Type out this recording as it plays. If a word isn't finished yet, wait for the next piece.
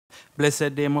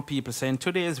Blessed day, my people. So in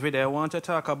today's video, I want to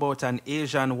talk about an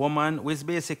Asian woman who is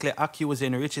basically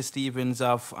accusing Richie Stephens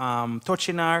of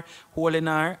touching her, holding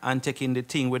her, and taking the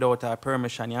thing without her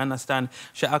permission. You understand?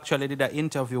 She actually did an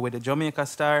interview with the Jamaica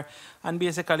star, and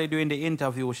basically during the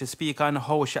interview, she speak on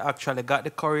how she actually got the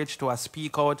courage to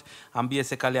speak out and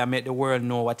basically make the world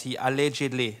know what he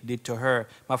allegedly did to her.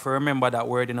 But if you remember that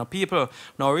word, people.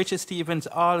 Now, Richie Stephens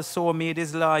also made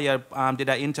his lawyer did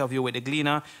an interview with the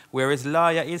Gleaner, where his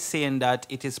lawyer is saying that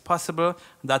it is possible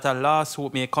that a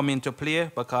lawsuit may come into play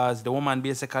because the woman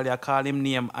basically call him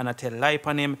name and I tell lie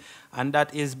on him, and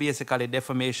that is basically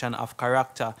defamation of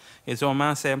character. Is what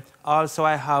man say. Also,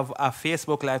 I have a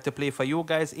Facebook live to play for you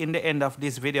guys in the end of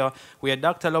this video, where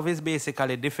Dr. Love is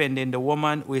basically defending the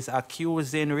woman who is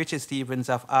accusing Richie Stephens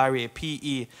of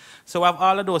rape. So I have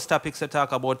all of those topics to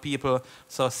talk about, people.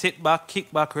 So sit back,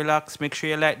 kick back, relax, make sure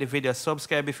you like the video,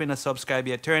 subscribe if you're not subscribed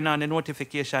yet, turn on the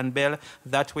notification bell,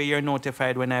 that way you're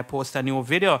notified when I post a new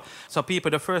video. So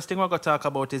people, the first thing we're going to talk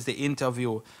about is the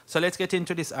interview. So let's get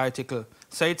into this article.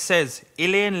 So it says,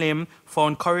 Elaine Lim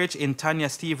found courage in Tanya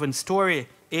Stephens' story.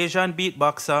 Asian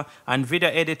beatboxer and video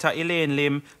editor Elaine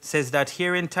Lim says that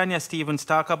hearing Tanya Stephens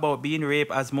talk about being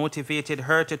raped has motivated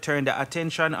her to turn the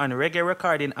attention on reggae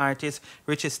recording artist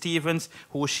Richie Stephens,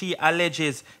 who she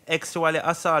alleges sexually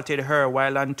assaulted her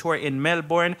while on tour in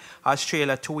Melbourne,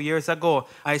 Australia 2 years ago.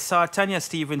 I saw Tanya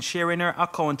Stephens sharing her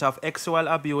account of sexual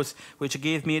abuse, which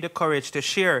gave me the courage to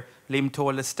share, Lim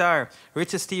told the Star.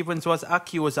 Richie Stephens was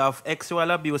accused of sexual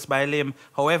abuse by Lim.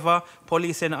 However,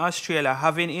 police in Australia,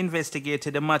 having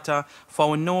investigated the matter,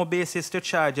 found no basis to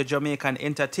charge a Jamaican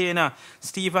entertainer.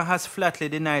 Stephen has flatly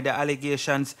denied the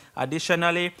allegations.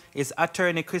 Additionally, his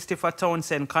attorney Christopher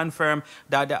Townsend confirmed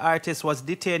that the artist was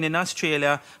detained in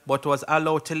Australia but was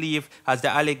allowed to leave as the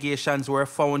allegations were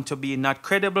found to be not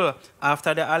credible.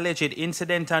 After the alleged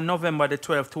incident on November the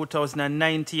 12th,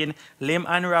 2019, Lim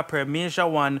and rapper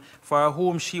W0MAN, for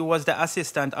whom she was the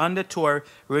assistant on the tour,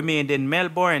 remained in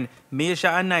Melbourne. Major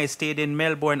and I stayed in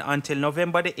Melbourne until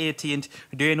November the 18th,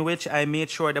 during which I made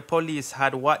sure the police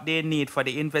had what they need for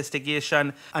the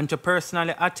investigation and to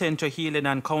personally attend to healing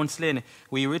and counseling.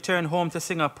 We returned home to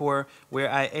Singapore,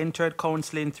 where I entered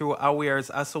counseling through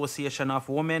AWARE's Association of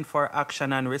Women for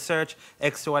Action and Research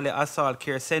Sexually Assault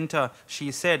Care Center,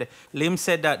 she said. Lim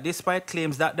said that despite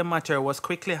claims that the matter was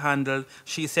quickly handled,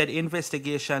 she said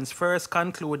investigations first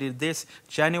concluded this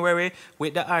January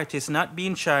with the artist not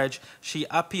being charged. She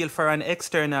appealed for an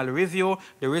external review,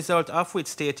 the result of which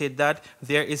stated that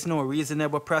there is no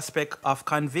reasonable prospect of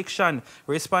conviction.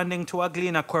 Responding to a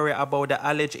Gleaner query about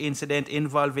the alleged incident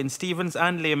involving Stephens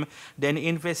and Lim, then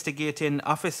investigating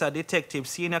officer detective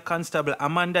senior constable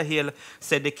Amanda Hill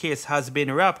said the case has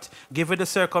been wrapped. Given the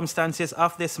circumstances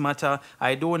of this matter,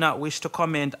 I do not wish to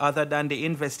comment other than the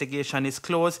investigation is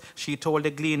closed, she told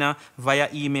the Gleaner via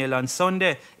email on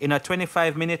Sunday. In a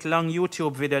 25-minute long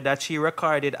YouTube video that she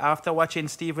recorded after watching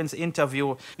Stephens'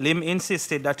 interview, Lim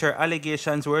insisted that her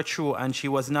allegations were true and she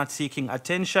was not seeking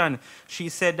attention. She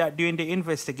said that during the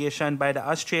investigation by the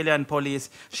Australian police,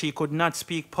 she could not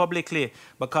speak publicly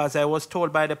because I was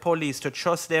told by the police to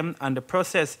trust them and the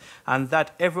process, and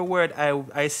that every word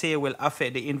I say will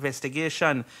affect the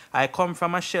investigation. I come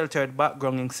from a sheltered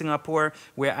background in Singapore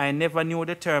where I never knew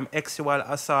the term sexual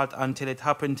assault until it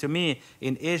happened to me.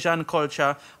 In Asian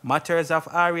culture, matters of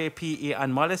rape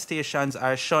and molestations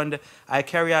are shunned. I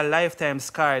carry a lifetime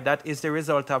scar that is the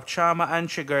result of trauma and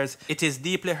triggers. It is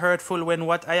deeply hurtful when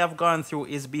what I have gone through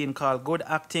is being called good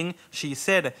acting, she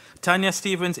said. Tanya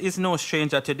Stephens is no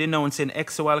stranger to denouncing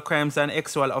sexual crimes and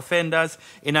sexual offenders.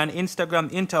 In an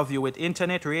Instagram interview with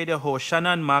internet radio host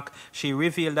Shannon Mack, she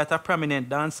revealed that a prominent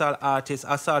dancehall artist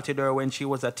assaulted her when she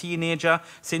was a teenager.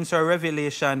 Since her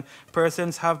revelation,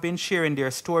 persons have been sharing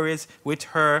their stories with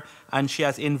her, and she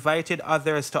has invited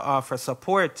others to offer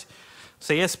support.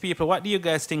 So yes, people, what do you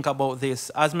guys think about this?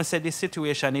 As I said, this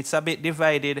situation, it's a bit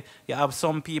divided. You have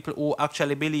some people who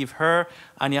actually believe her,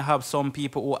 and you have some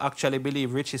people who actually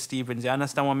believe Richie Stephens. You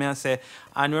understand what I say?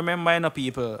 And remember,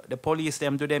 people, the police,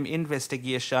 them do them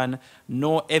investigation.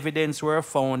 No evidence were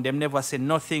found. Them never say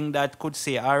nothing that could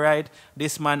say, all right,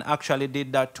 this man actually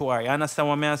did that to her. You understand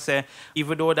what I say?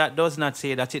 Even though that does not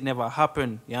say that it never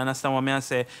happened. You understand what I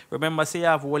say? Remember, say you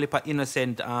have whole heap of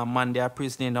innocent man, they are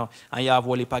prisoner, and you have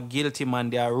whole heap of guilty man,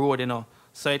 they are road,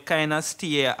 So it kind of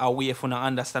stay away if you don't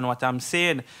understand what I'm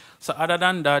saying. So other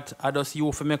than that, I just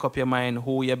you for make up your mind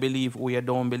who you believe, who you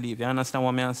don't believe. You understand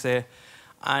what I say?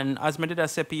 And as me did I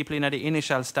say people in the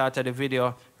initial start of the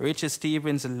video, Richie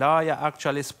Stevens' lawyer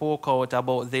actually spoke out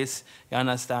about this, you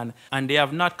understand? And they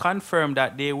have not confirmed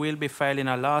that they will be filing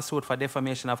a lawsuit for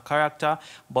defamation of character,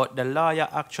 but the lawyer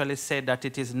actually said that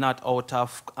it is not out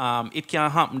of, it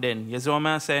can happen then, you see what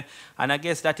I say? And I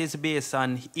guess that is based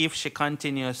on if she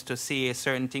continues to say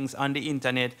certain things on the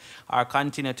internet or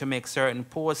continue to make certain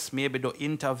posts, maybe do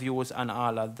interviews and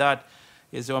all of that,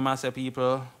 you see what I say,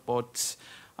 people? But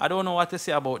I don't know what to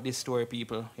say about this story,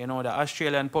 people. You know, the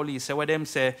Australian police say what them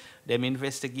say, them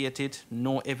investigated,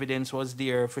 no evidence was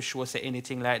there for sure say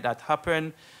anything like that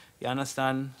happened. You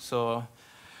understand? So,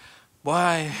 boy,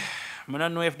 I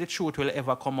don't know if the truth will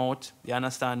ever come out, you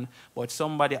understand? But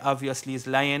somebody obviously is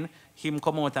lying. Him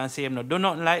come out and say him no, do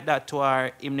nothing like that to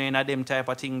her, him no in a them type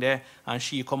of thing there, and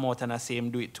she come out and say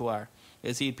him do it to her.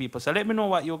 You see it, people. So let me know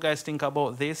what you guys think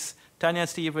about this. Tanya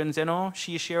Stevens, you know,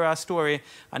 she share her story,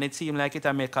 and it seems like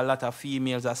it'll make a lot of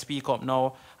females that speak up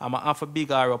now. I'm going to have to big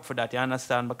her up for that, you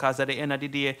understand? Because at the end of the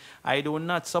day, I do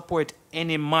not support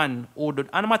any man who do.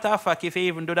 And a matter of fact, if you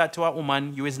even do that to a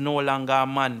woman, you is no longer a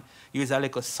man. You is a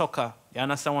little sucker. You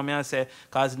understand what I say?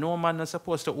 Because no man is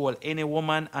supposed to hold any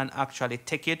woman and actually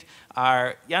take it.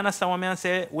 Or, you understand what I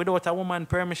say? Without a woman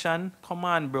permission, come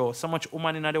on, bro. So much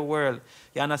woman in the world.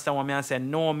 You understand what I say?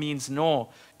 No means no.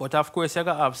 But of course, you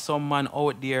got to have some man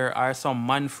out there or some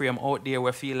man frame out there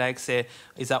where feel like, say,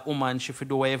 is a woman, she should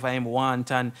do whatever him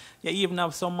want. And you even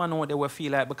have some man out there where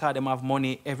feel like because them have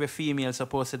money, every female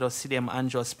supposed to just see them and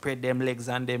just spread them legs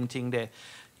and them thing there.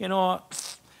 You know,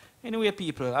 anyway,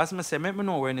 people, as I say, let me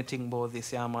know where anything about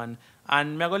this, yeah, man.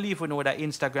 And I'm going to leave you know that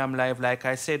Instagram live, like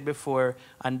I said before.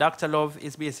 And Dr. Love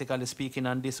is basically speaking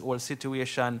on this whole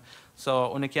situation.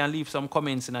 So you can leave some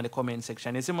comments in the comment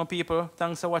section. You see, my people,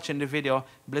 thanks for watching the video.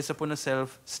 Bless upon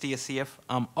yourself. Stay safe.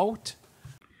 I'm out.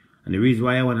 And the reason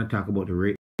why I want to talk about the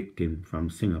rape victim from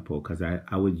Singapore, because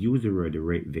I would use the word the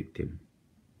rape victim.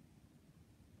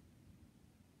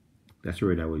 That's the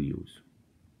word I will use.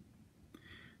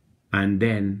 And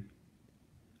then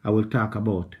I will talk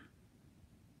about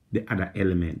the other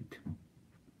element.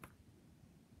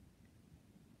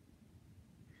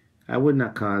 I would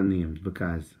not call names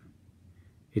because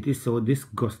it is so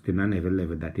disgusting on every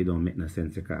level that it don't make no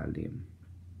sense to call them.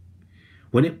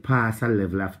 When it passes a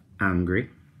level of angry,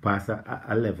 pass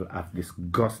a level of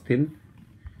disgusting,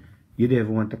 you don't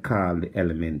even want to call the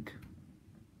element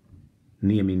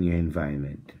name in your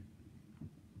environment.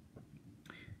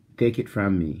 Take it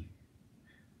from me,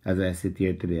 as I sit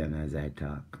here today and as I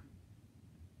talk.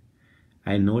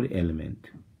 I know the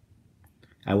element.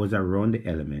 I was around the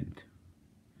element.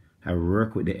 I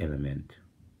work with the element.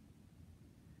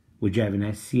 We drive in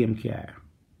the same car.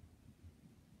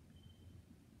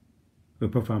 We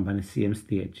perform on the same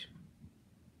stage.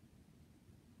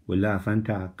 We laugh and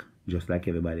talk just like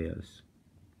everybody else.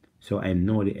 So I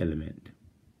know the element.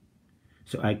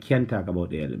 So I can talk about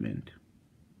the element.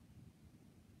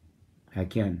 I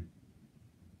can.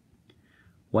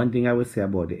 One thing I will say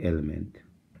about the element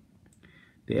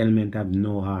have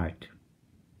no heart,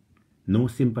 no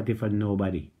sympathy for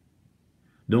nobody,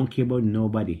 don't care about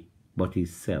nobody but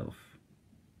himself.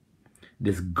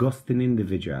 Disgusting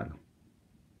individual.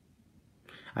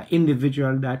 An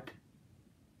individual that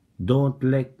don't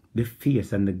let the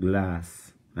face and the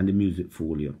glass and the music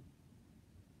fool you.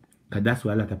 Because that's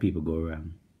where a lot of people go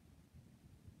wrong.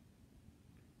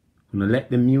 You know,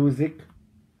 let the music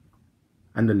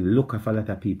and the look of a lot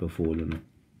of people fool you.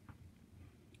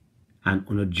 And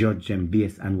you judge them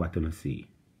based on what you see.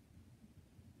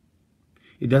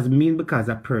 It doesn't mean because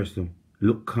a person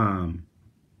look calm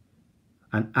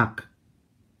and act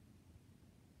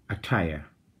attire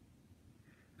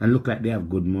and look like they have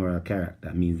good moral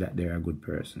character means that they're a good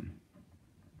person.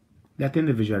 That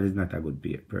individual is not a good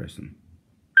person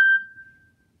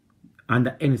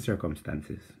under any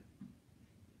circumstances.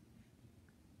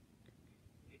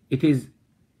 It is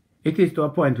to a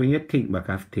point when you think back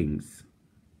of things,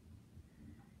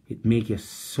 it makes you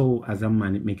so, as a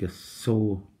man, it makes you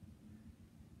so,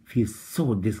 feel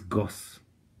so disgust.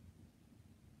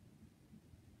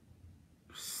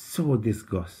 So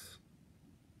disgust.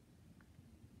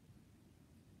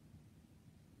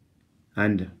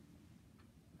 And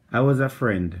I was a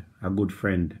friend, a good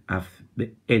friend of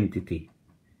the entity,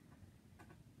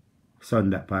 son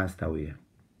that passed away.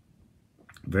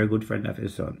 Very good friend of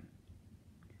his son.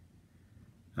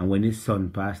 And when his son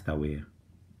passed away,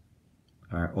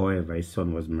 or however his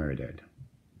son was murdered,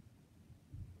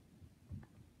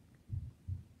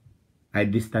 I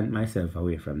distanced myself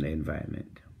away from the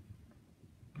environment.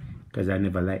 Because I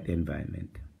never liked the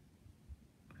environment.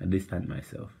 I distanced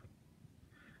myself.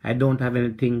 I don't have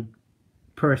anything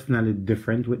personally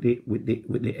different with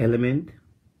the element.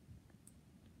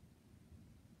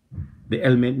 The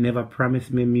element never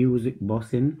promised me music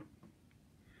bossing.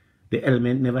 The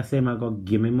element never say I go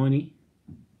give me money.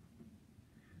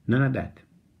 None of that.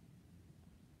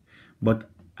 But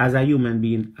as a human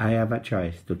being, I have a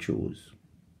choice to choose.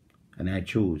 And I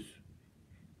choose.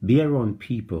 Be around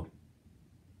people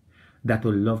that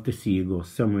will love to see you go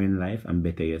somewhere in life and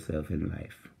better yourself in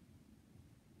life.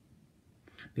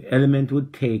 The element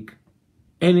would take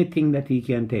anything that he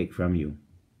can take from you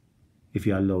if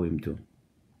you allow him to.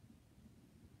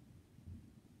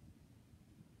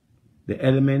 The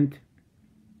element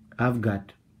have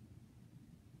got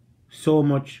so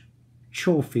much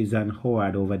trophies and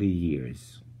award over the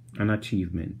years and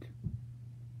achievement.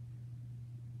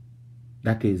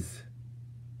 That is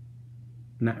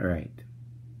not right.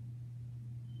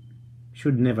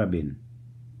 Should never been.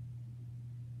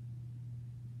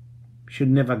 Should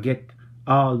never get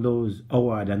all those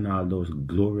awards and all those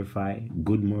glorify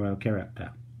good moral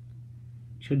character.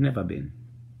 Should never been.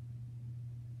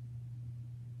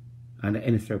 Under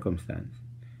any circumstance.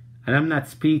 And I'm not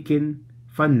speaking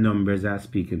for numbers or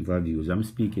speaking for views. I'm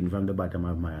speaking from the bottom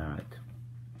of my heart.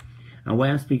 And why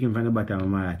I'm speaking from the bottom of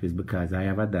my heart is because I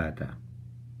have a daughter.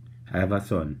 I have a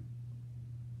son.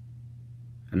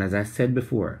 And as I said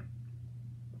before,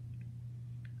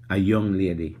 a young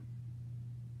lady,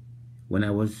 when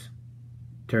I was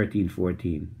 13,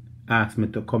 14, asked me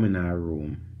to come in her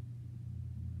room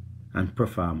and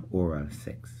perform oral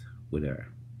sex with her.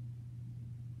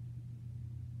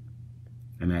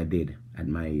 And I did at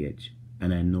my age.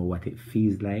 And I know what it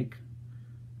feels like.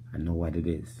 I know what it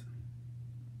is.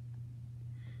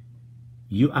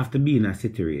 You have to be in a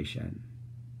situation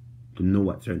to know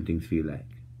what certain things feel like.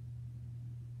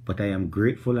 But I am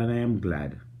grateful and I am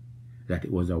glad that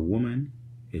it was a woman,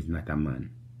 it's not a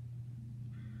man.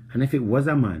 And if it was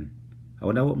a man, I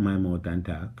would have opened my mouth and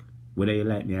talk, whether you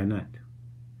like me or not.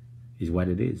 Is what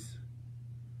it is.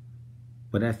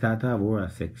 But I started to have oral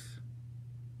sex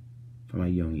from a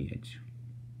young age.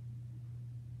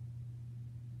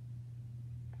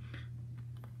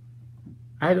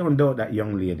 I don't doubt that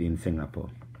young lady in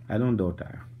Singapore. I don't doubt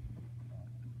her.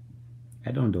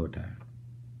 I don't doubt her.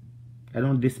 I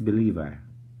don't disbelieve her.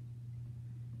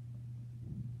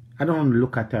 I don't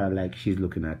look at her like she's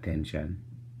looking at attention.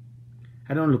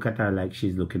 I don't look at her like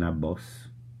she's looking at boss.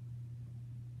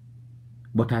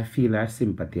 But I feel her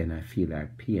sympathy and I feel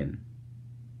her pain.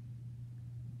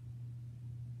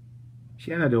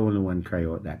 She's not the only one cry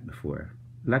out that before.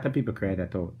 A lot of people cry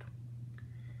that out.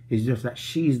 It's just that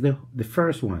she's the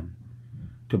first one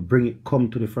to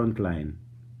come to the front line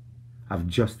of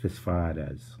justice for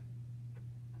others.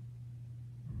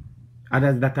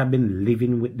 Others that have been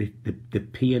living with the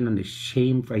pain and the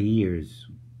shame for years.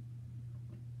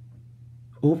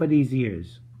 Over these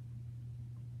years,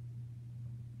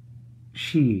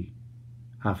 she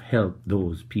have helped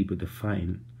those people to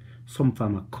find some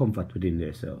form of comfort within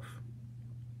themselves.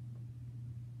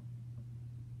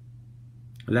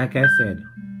 Like I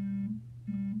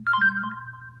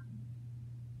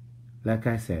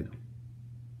said,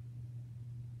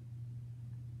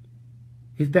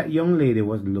 if that young lady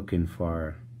was looking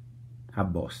for a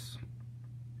boss,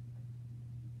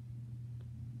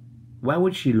 why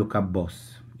would she look a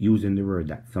boss using the word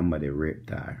that somebody raped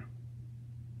her?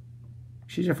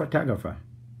 She's a photographer.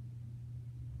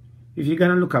 If you're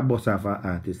gonna look at boss of an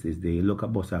artist this day, look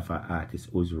at boss of an artist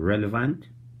who's relevant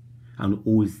and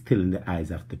who is still in the eyes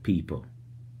of the people.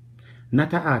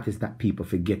 Not an artist that people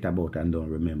forget about and don't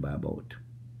remember about.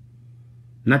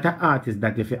 Not an artist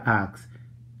that if you ask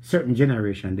certain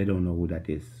generation, they don't know who that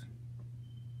is.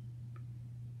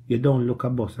 You don't look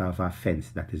at boss off a fence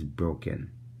that is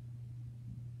broken.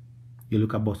 You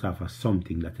look at boss off of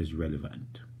something that is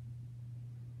relevant.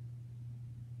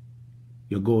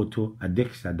 You go to a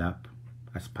Dexadap,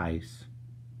 a Spice.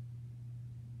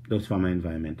 Those for my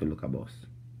environment to look at boss.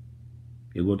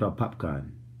 You go to a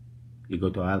Popcorn. You go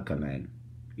to Alkaline.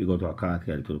 You go to a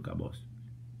Cartel to look at boss.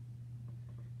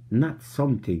 Not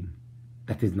something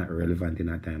that is not relevant in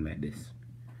a time like this.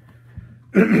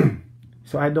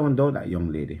 So I don't doubt that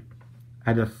young lady.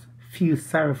 I just feel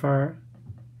sorry for her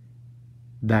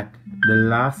that the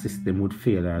last system would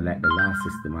fail her like the last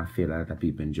system have failed a lot of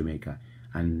people in Jamaica.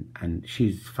 And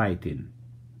she's fighting.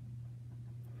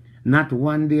 Not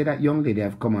one day that young lady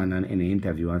have come on any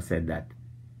interview and said that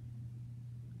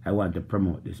I want to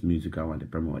promote this music, I want to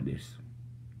promote this.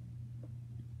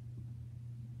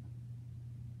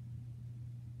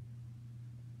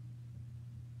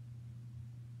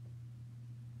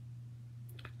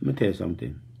 Let me tell you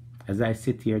something. As I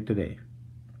sit here today,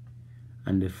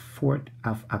 on the 4th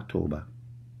of October,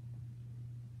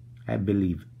 I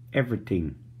believe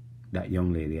everything that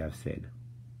young lady have said.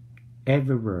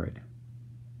 Every word.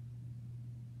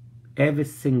 Every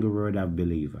single word I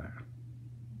believe her.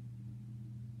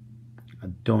 I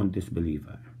don't disbelieve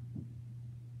her.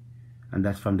 And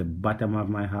that's from the bottom of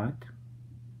my heart.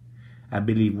 I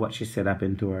believe what she said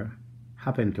happened to her.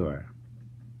 Happened to her.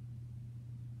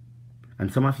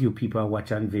 And some of you people are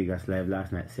watching Vegas Live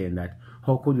last night saying that,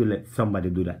 how could you let somebody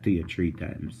do that to you 3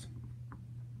 times?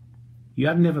 You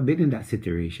have never been in that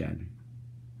situation.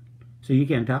 So you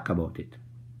can't talk about it.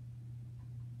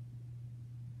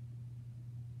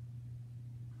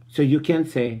 So you can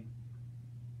say,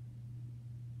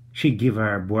 she give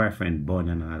her boyfriend bun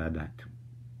and all of that.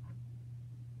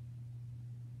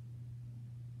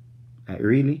 Like,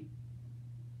 really?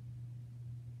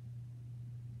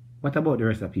 What about the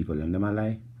rest of people? Them a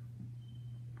lie?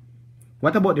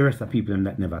 What about the rest of people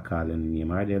that never call any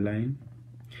name? Are they lying?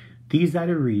 These are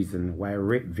the reasons why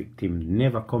rape victim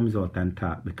never comes out and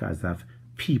talk, because of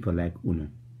people like Uno.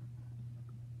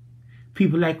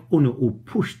 People like Uno who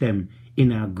push them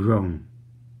in our ground.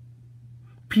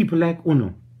 People like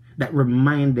Uno that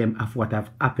remind them of what have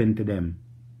happened to them.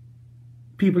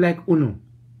 People like Uno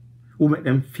who make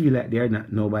them feel like they're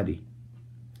not nobody.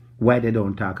 Why they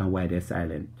don't talk and why they're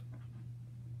silent.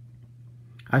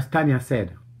 As Tanya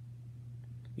said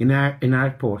in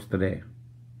her post today,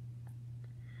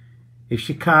 if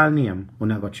she call name,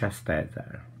 una go chastise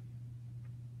her.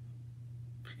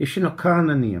 If she not call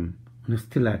no name, una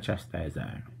still a chastise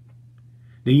her.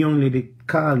 The young lady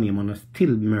call name, una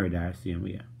still murder her same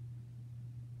way.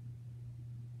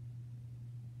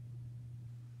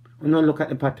 Una look at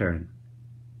the pattern.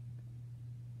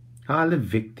 All the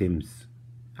victims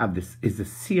have this, is the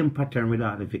same pattern with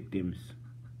all the victims.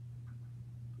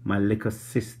 My little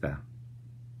sister,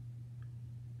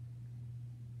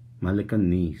 my little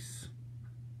niece,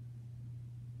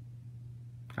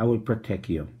 I will protect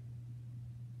you.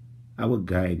 I will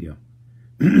guide you.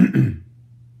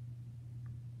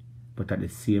 But at the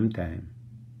same time,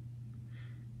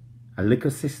 a little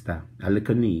sister, a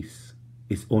little niece,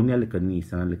 is only a little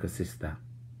niece and a little sister.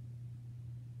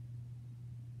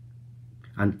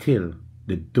 Until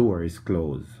the door is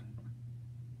closed.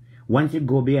 Once you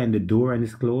go behind the door and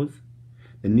it's closed,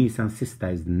 the niece and sister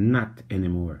is not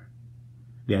anymore.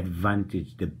 The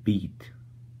advantage, the beat.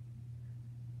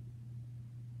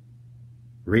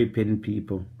 Raping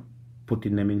people,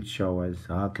 putting them in showers,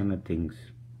 all kind of things.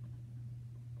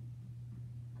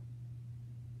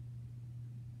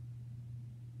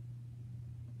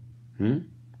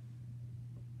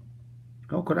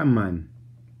 How could a man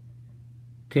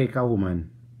take a woman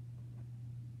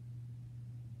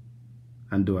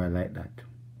and do her like that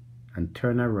and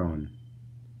turn around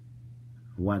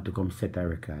and want to come set a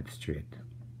record straight?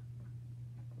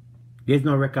 There's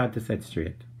no record to set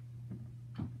straight.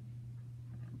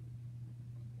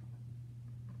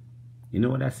 You know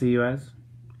what I see you as?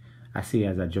 I see you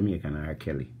as a Jamaican R.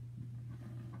 Kelly.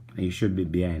 And you should be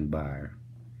behind bar.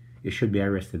 You should be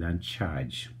arrested and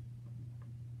charged.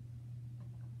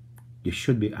 You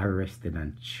should be arrested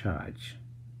and charged.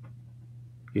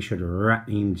 You should rot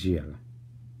in jail.